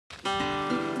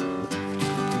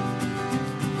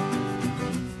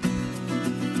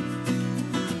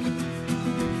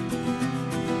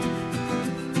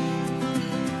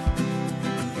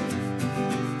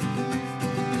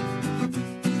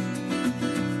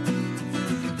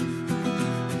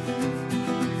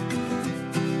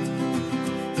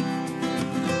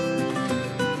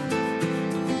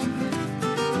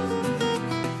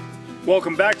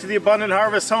Welcome back to the Abundant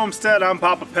Harvest Homestead. I'm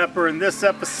Papa Pepper. In this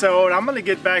episode, I'm going to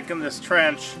get back in this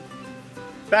trench,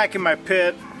 back in my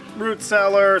pit, root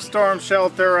cellar, storm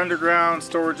shelter, underground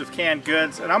storage of canned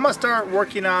goods, and I'm going to start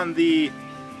working on the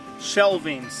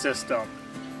shelving system.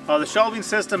 The shelving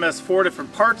system has 4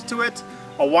 different parts to it.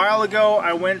 A while ago,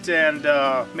 I went and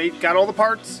got all the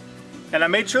parts, and I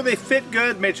made sure they fit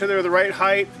good, made sure they were the right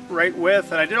height, right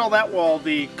width, and I did all that while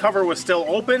the cover was still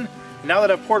open. Now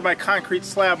that I've poured my concrete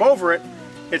slab over it,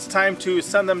 it's time to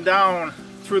send them down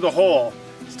through the hole.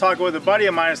 I was talking with a buddy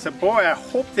of mine. I said, boy, I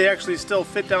hope they actually still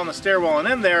fit down the stairwell and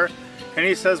in there. And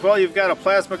he says, well, you've got a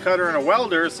plasma cutter and a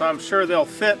welder, so I'm sure they'll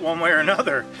fit one way or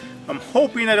another. I'm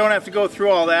hoping I don't have to go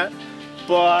through all that,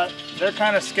 but they're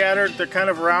kind of scattered, they're kind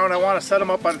of around. I want to set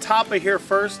them up on top of here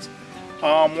first,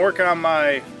 work on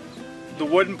the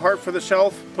wooden part for the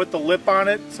shelf, put the lip on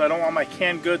it, so I don't want my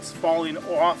canned goods falling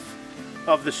off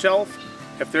of the shelf.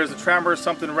 If there's a tremor,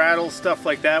 something rattles, stuff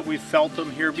like that, we've felt them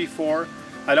here before.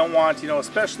 I don't want,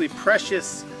 especially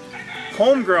precious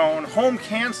homegrown, home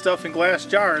canned stuff in glass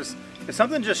jars. If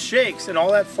something just shakes and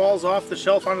all that falls off the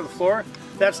shelf onto the floor,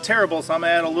 that's terrible. So I'm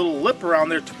gonna add a little lip around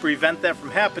there to prevent that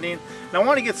from happening. And I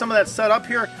want to get some of that set up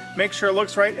here, make sure it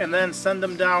looks right, and then send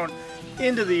them down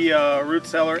into the root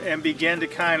cellar and begin to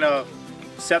kind of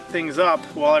set things up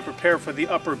while I prepare for the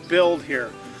upper build here.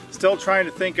 Still trying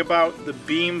to think about the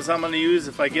beams I'm going to use,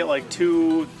 if I get like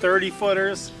 2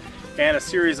 30-footers and a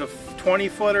series of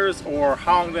 20-footers, or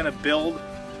how I'm going to build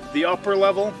the upper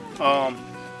level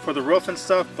for the roof and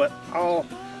stuff. But I'll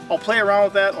play around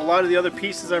with that. A lot of the other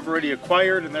pieces I've already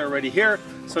acquired and they're already here,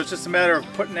 so it's just a matter of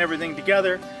putting everything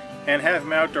together and having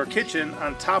my outdoor kitchen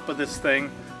on top of this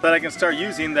thing that I can start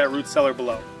using that root cellar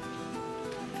below.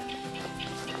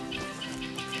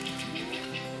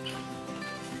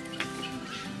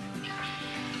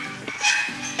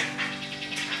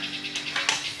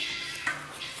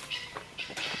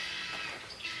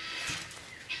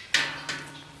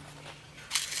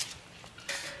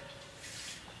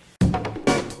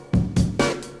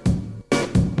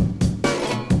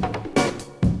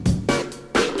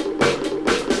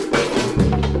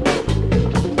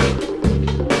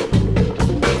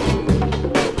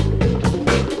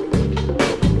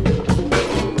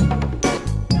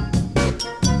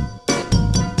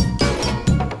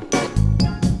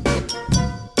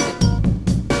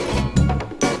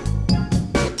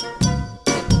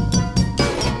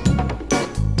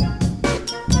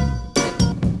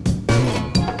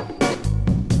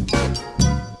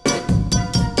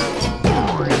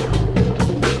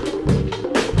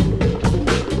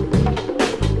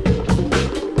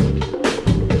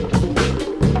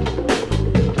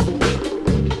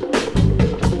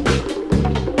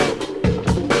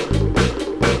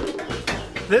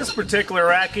 This particular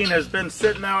racking has been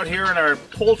sitting out here in our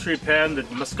poultry pen, the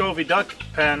Muscovy duck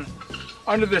pen,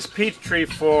 under this peach tree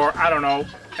for, I don't know,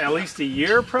 at least a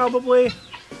year probably.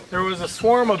 There was a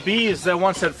swarm of bees that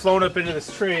once had flown up into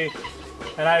this tree,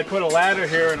 and I had put a ladder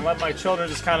here and let my children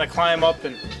just kind of climb up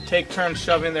and take turns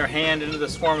shoving their hand into the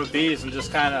swarm of bees and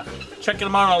just kind of checking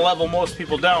them out on a level most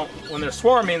people don't. When they're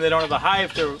swarming, they don't have a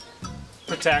hive to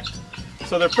protect,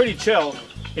 so they're pretty chill.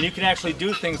 And you can actually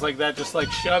do things like that, just like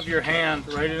shove your hand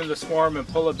right into the swarm and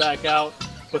pull it back out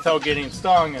without getting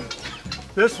stung. And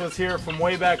this was here from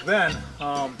way back then.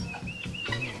 I'll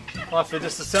have to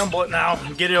disassemble it now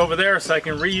and get it over there so I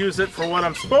can reuse it for what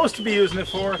I'm supposed to be using it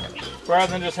for,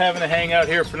 rather than just having to hang out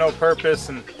here for no purpose.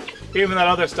 And even that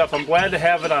other stuff, I'm glad to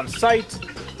have it on site.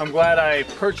 I'm glad I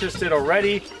purchased it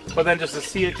already, but then just to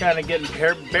see it kind of getting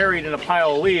buried in a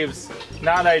pile of leaves,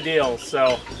 not ideal.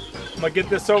 So I'm gonna get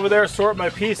this over there, sort my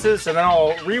pieces, and then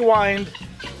I'll rewind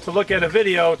to look at a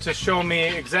video to show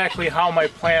me exactly how my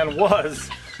plan was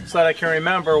so that I can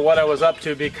remember what I was up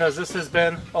to, because this has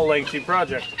been a lengthy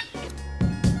project.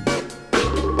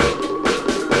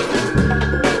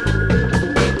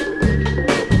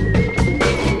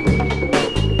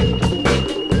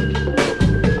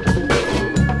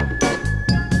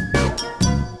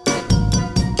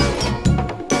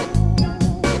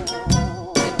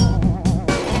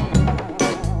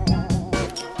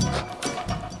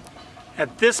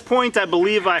 At this point, I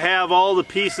believe I have all the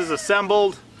pieces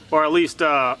assembled, or at least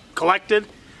collected.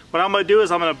 What I'm going to do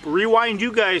is I'm going to rewind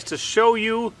you guys to show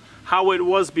you how it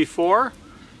was before.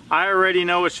 I already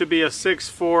know it should be a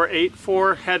 6'4",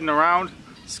 8'4", heading around.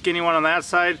 Skinny one on that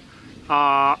side.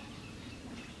 I'll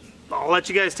let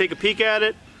you guys take a peek at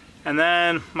it, and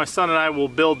then my son and I will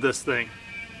build this thing.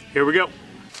 Here we go.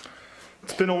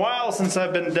 It's been a while since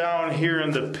I've been down here in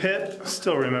the pit.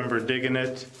 Still remember digging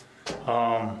it.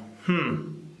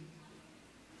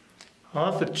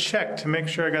 I'll have to check to make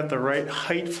sure I got the right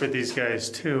height for these guys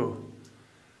too.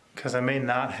 because I may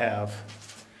not have.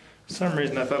 For some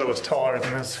reason I thought it was taller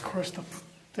than this. Of course the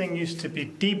thing used to be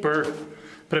deeper,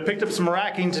 but I picked up some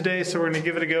racking today, so we're going to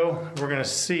give it a go. We're going to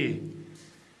see.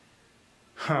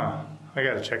 I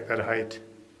got to check that height.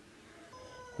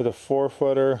 With a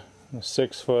 4-footer, a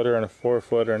 6-footer, and a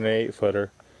 4-footer, and an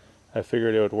 8-footer, I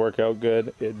figured it would work out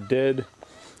good. It did.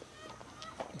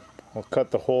 I'll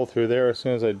cut the hole through there as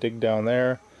soon as I dig down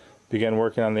there. Begin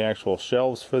working on the actual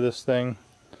shelves for this thing.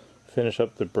 Finish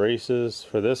up the braces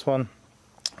for this one.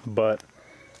 But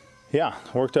yeah,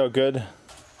 worked out good.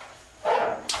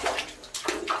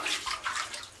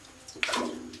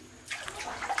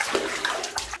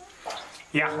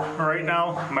 Yeah, right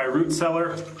now my root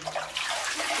cellar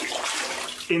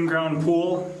in-ground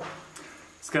pool,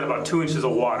 it's got about 2 inches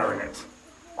of water in it.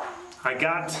 I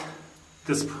got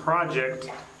this project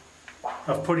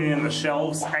of putting in the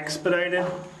shelves expedited,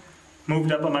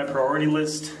 moved up on my priority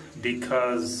list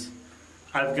because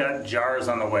I've got jars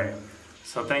on the way.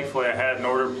 So thankfully I had an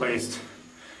order placed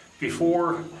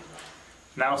before.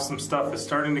 Now some stuff is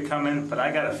starting to come in, but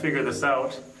I gotta figure this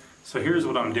out. So here's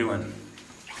what I'm doing.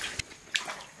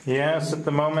 Yes, at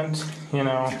the moment, you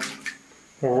know,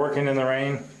 we're working in the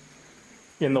rain,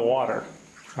 in the water.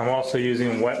 I'm also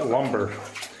using wet lumber.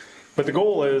 But the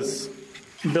goal is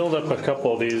build up a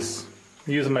couple of these,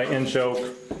 using my inch oak,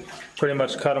 pretty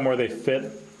much cut them where they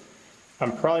fit.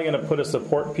 I'm probably going to put a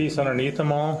support piece underneath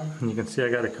them all. And you can see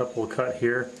I got a couple cut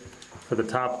here for the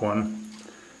top one.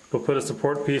 We'll put a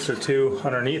support piece or two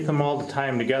underneath them all to tie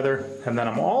them together. And then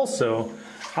I'm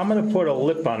going to put a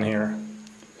lip on here.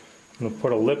 I'm going to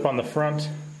put a lip on the front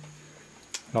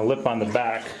and a lip on the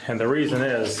back. And the reason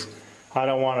is I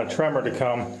don't want a tremor to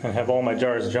come and have all my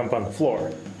jars jump on the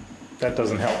floor. That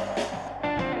doesn't help.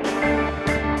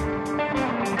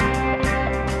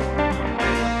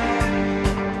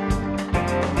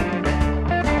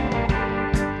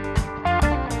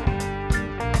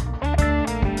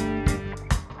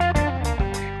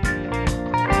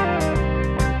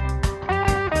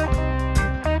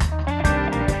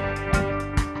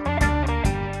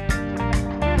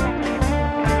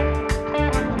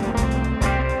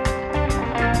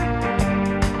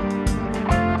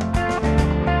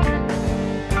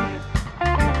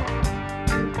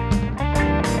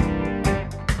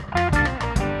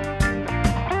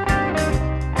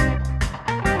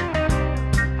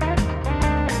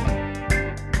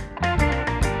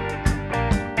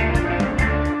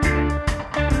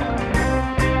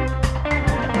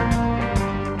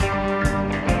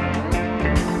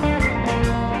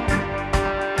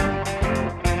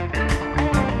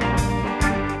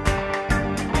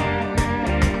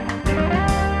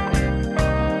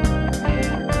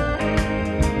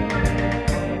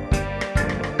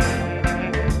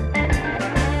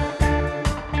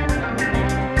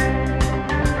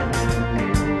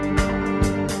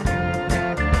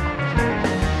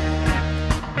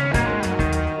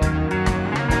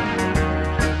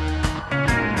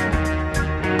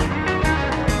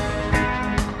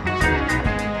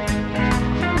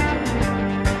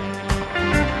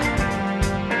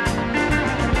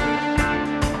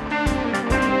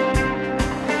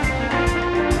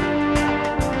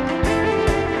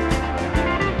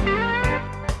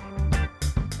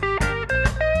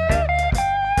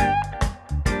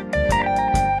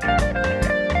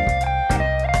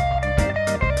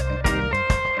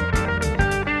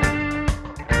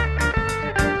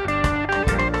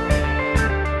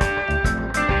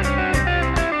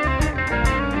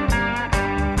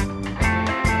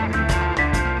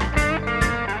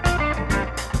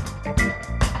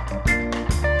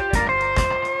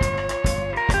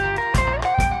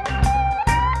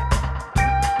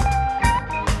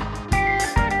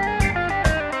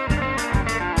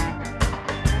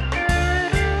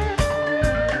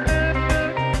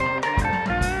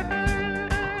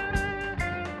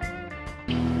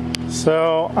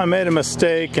 So I made a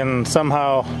mistake and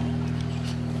somehow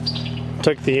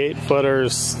took the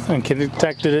 8-footers and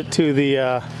connected it to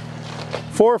the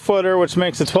 4-footer, which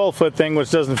makes a 12-foot thing,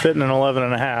 which doesn't fit in an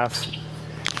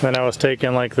 11.5. Then I was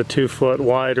taking like the 2-foot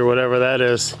wide or whatever that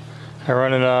is. I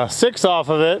running a 6 off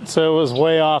of it, so it was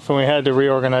way off and we had to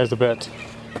reorganize a bit.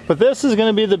 But this is going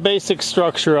to be the basic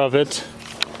structure of it.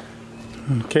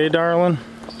 Okay, darling?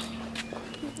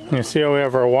 You see how we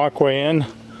have our walkway in?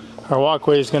 Our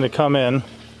walkway is going to come in.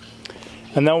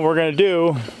 And then what we're going to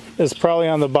do is probably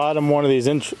on the bottom one of these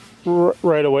inch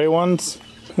right away ones.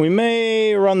 We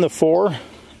may run the 4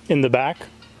 in the back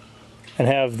and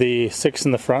have the 6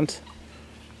 in the front.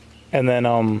 And then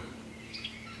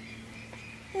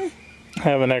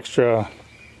have an extra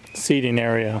seating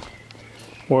area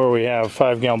where we have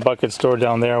 5-gallon buckets stored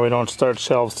down there. We don't start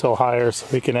shelves till higher, so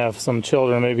we can have some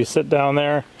children maybe sit down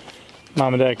there.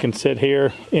 Mom and Dad can sit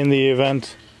here in the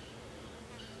event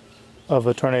of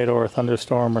a tornado or a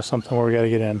thunderstorm or something where we got to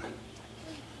get in.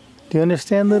 Do you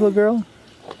understand, little girl?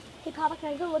 Hey, Papa,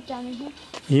 can I go look down in here?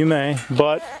 You may,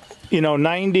 but you know,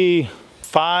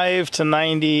 95 to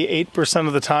 98%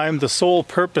 of the time, the sole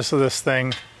purpose of this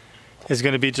thing is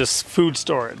going to be just food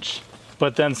storage.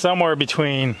 But then somewhere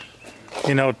between,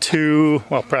 you know,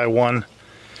 probably 1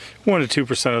 to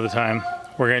 2% of the time,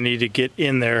 we're going to need to get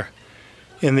in there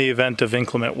in the event of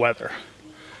inclement weather.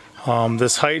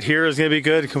 This height here is going to be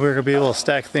good because we're going to be able to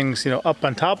stack things, you know, up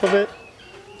on top of it.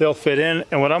 They'll fit in.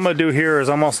 And what I'm going to do here is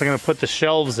I'm also going to put the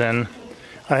shelves in.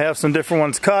 I have some different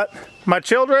ones cut. My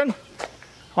children,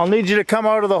 I'll need you to come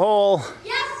out of the hole.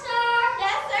 Yes, sir.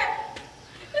 Yes,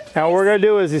 sir. Now what we're going to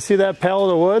do is, you see that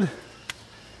pallet of wood?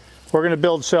 We're going to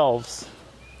build shelves.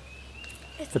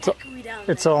 It's echoey down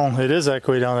there. It is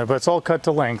echoey down there, but it's all cut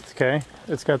to length, okay?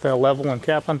 It's got that level and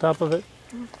cap on top of it.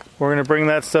 We're going to bring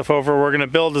that stuff over. We're going to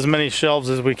build as many shelves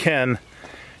as we can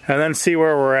and then see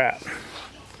where we're at.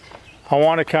 I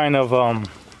want to kind of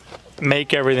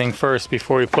make everything first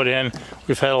before we put in.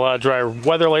 We've had a lot of dry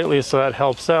weather lately, so that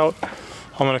helps out.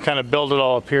 I'm going to kind of build it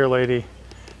all up here, lady,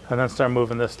 and then start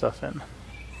moving this stuff in.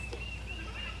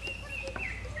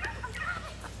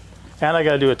 And I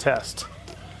got to do a test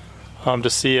to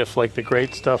see if like the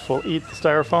great stuff will eat the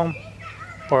styrofoam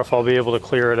or if I'll be able to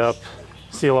clear it up,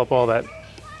 seal up all that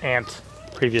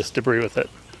previous debris with it.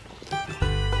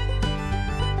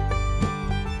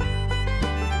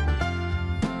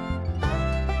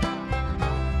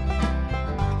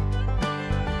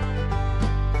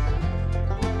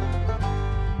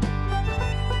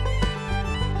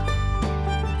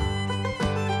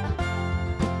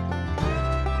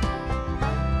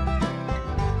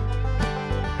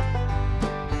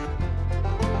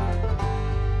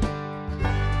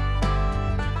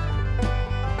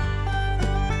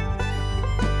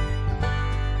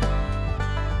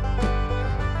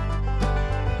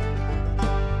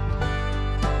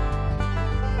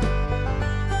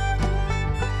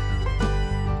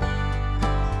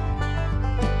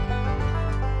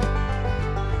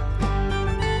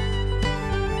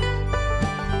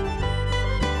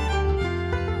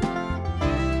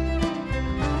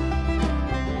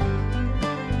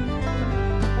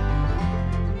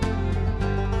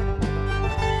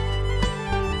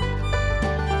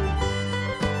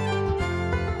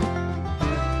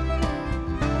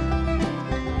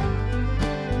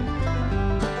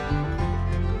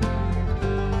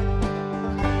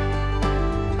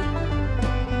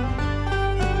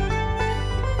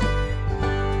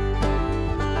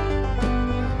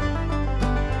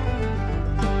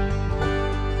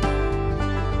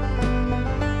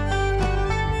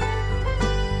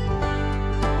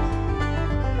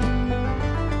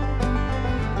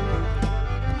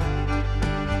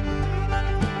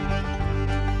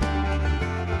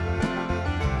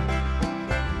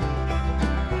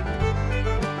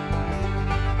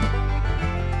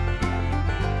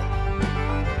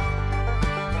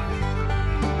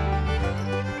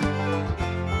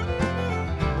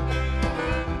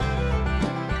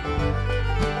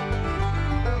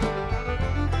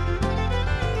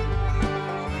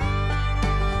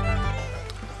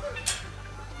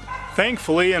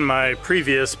 Thankfully, in my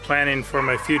previous planning for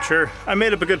my future, I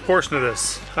made up a good portion of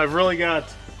this. I've really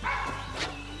got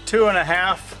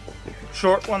 2.5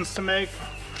 short ones to make,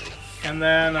 and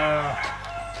then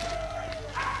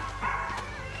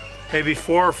maybe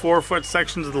 4-4-foot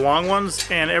sections of the long ones,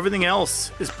 and everything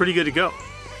else is pretty good to go.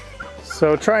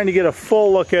 So trying to get a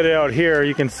full look at it out here,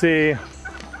 you can see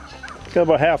got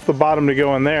about half the bottom to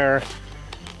go in there,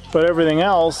 but everything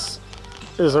else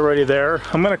is already there.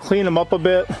 I'm going to clean them up a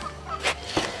bit.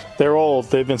 They're old.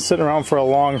 They've been sitting around for a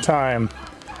long time.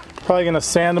 Probably going to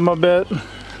sand them a bit,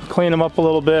 clean them up a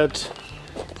little bit.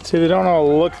 See, they don't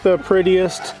all look the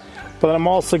prettiest, but I'm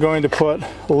also going to put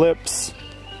lips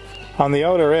on the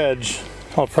outer edge.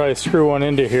 I'll probably screw one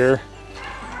into here.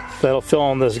 That'll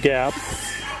fill in this gap.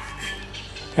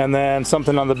 And then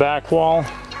something on the back wall,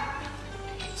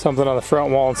 something on the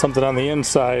front wall, and something on the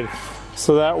inside.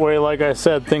 So that way, like I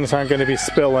said, things aren't going to be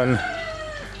spilling.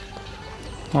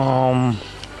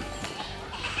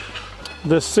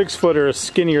 This 6-footer is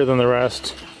skinnier than the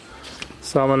rest,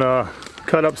 so I'm going to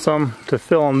cut up some to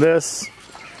fill in this,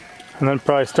 and then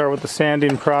probably start with the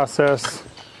sanding process.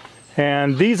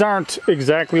 And these aren't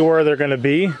exactly where they're going to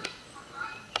be,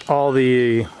 all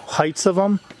the heights of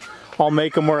them. I'll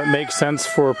make them where it makes sense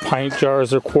for pint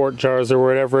jars or quart jars or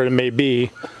whatever it may be.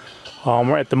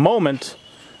 At the moment,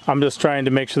 I'm just trying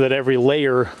to make sure that every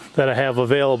layer that I have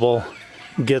available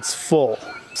gets full.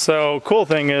 So cool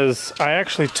thing is I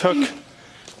actually took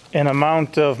an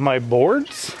amount of my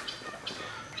boards,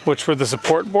 which were the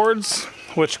support boards,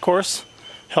 which of course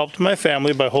helped my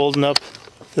family by holding up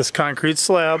this concrete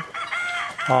slab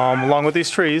along with these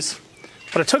trees.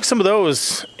 But I took some of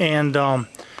those and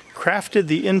crafted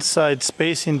the inside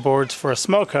spacing boards for a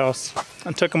smokehouse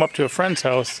and took them up to a friend's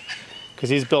house because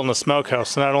he's building a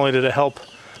smokehouse. So not only did it help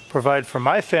provide for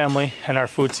my family and our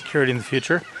food security in the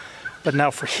future, but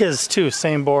now for his too,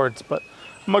 same boards. But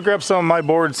I'm gonna grab some of my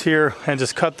boards here and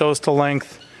just cut those to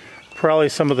length. Probably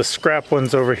some of the scrap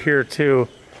ones over here too,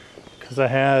 because I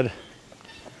had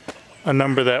a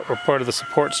number that were part of the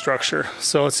support structure.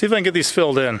 So let's see if I can get these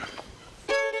filled in.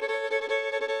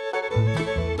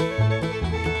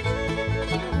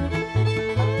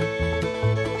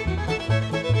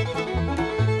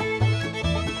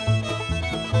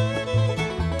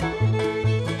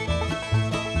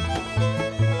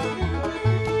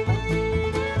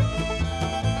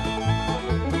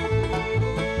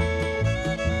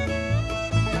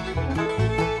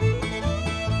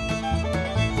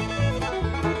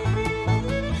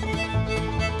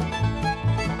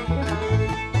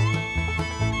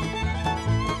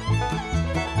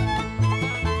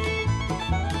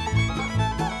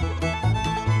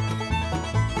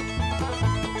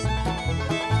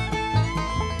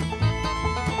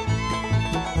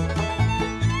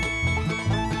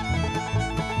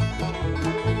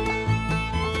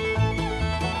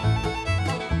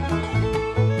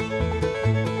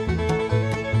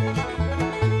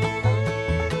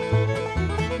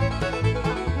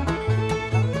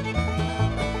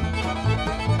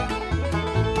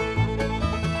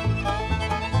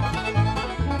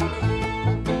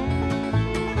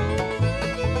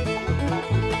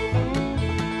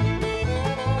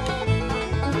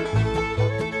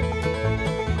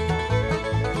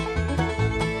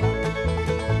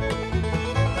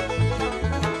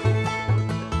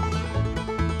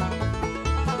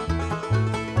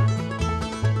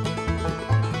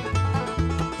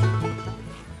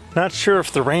 Not sure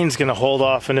if the rain's gonna hold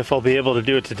off and if I'll be able to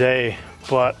do it today,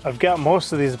 but I've got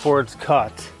most of these boards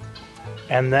cut.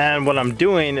 And then what I'm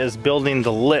doing is building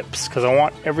the lips because I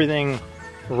want everything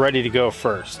ready to go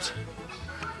first.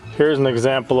 Here's an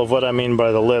example of what I mean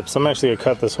by the lips. I'm actually gonna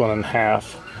cut this one in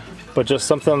half, but just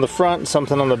something on the front,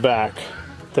 something on the back,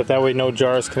 that way no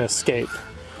jars can escape.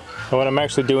 And what I'm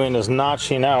actually doing is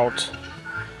notching out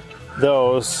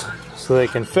those so they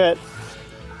can fit.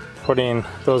 Putting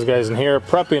those guys in here,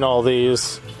 prepping all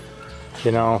these.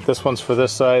 You know, this one's for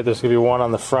this side, there's gonna be one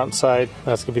on the front side,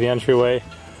 that's gonna be the entryway.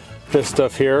 This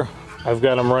stuff here, I've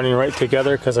got them running right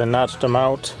together because I notched them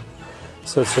out.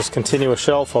 So it's just continuous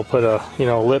shelf. I'll put a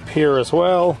lip here as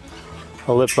well,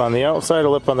 a lip on the outside, a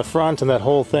lip on the front, and that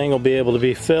whole thing will be able to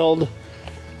be filled.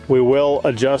 We will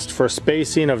adjust for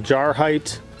spacing of jar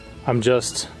height. I'm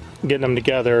just getting them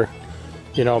together,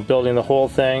 building the whole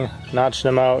thing, notching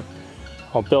them out.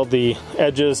 I'll build the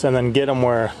edges and then get them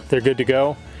where they're good to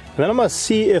go. And then I'm gonna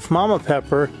see if Mama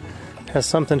Pepper has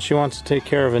something she wants to take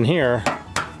care of in here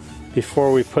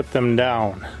before we put them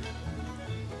down.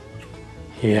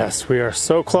 Yes, we are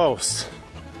so close.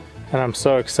 And I'm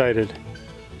so excited.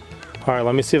 All right,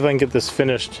 let me see if I can get this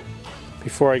finished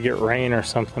before I get rain or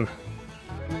something.